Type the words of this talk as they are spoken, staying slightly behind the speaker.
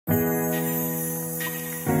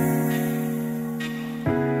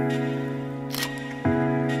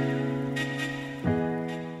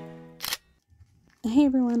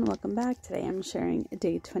everyone, welcome back. Today I'm sharing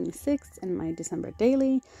day 26 in my December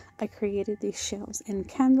daily. I created these shelves in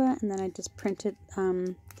Canva and then I just printed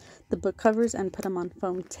the book covers and put them on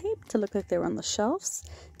foam tape to look like they were on the shelves.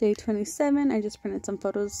 Day 27, I just printed some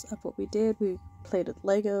photos of what we did. We played with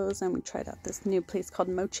Legos and we tried out this new place called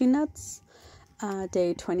Mochi Nuts.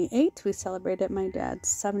 Day 28, we celebrated my dad's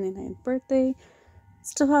 79th birthday.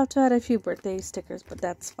 Still have to add a few birthday stickers, but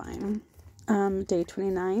that's fine. Day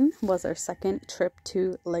 29 was our second trip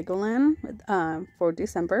to Legoland for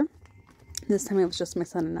December. This time it was just my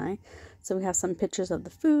son and I. So we have some pictures of the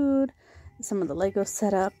food, some of the Lego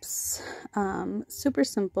setups. Super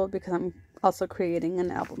simple because I'm also creating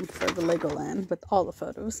an album for the Legoland with all the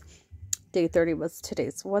photos. Day 30 was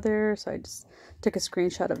today's weather, so I just took a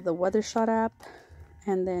screenshot of the weather shot app.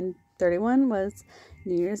 And then 31 was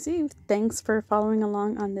New Year's Eve. Thanks for following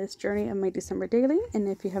along on this journey of my December daily. And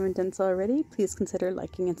if you haven't done so already, please consider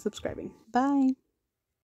liking and subscribing. Bye.